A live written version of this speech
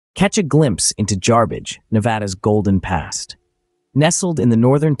Catch a glimpse into Jarbidge, Nevada's golden past. Nestled in the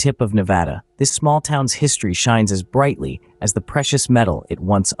northern tip of Nevada, this small town's history shines as brightly as the precious metal it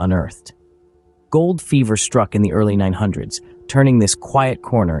once unearthed. Gold fever struck in the early 900s, turning this quiet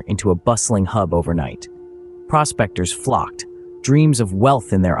corner into a bustling hub overnight. Prospectors flocked, dreams of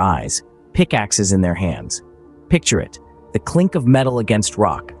wealth in their eyes, pickaxes in their hands. Picture it, the clink of metal against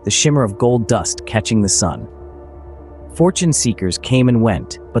rock, the shimmer of gold dust catching the sun. Fortune seekers came and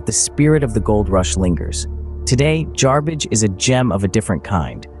went, but the spirit of the gold rush lingers. Today, Jarbidge is a gem of a different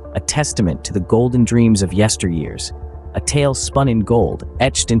kind, a testament to the golden dreams of yesteryears, a tale spun in gold,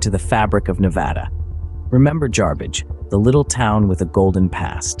 etched into the fabric of Nevada. Remember Jarbidge, the little town with a golden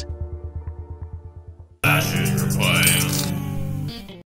past.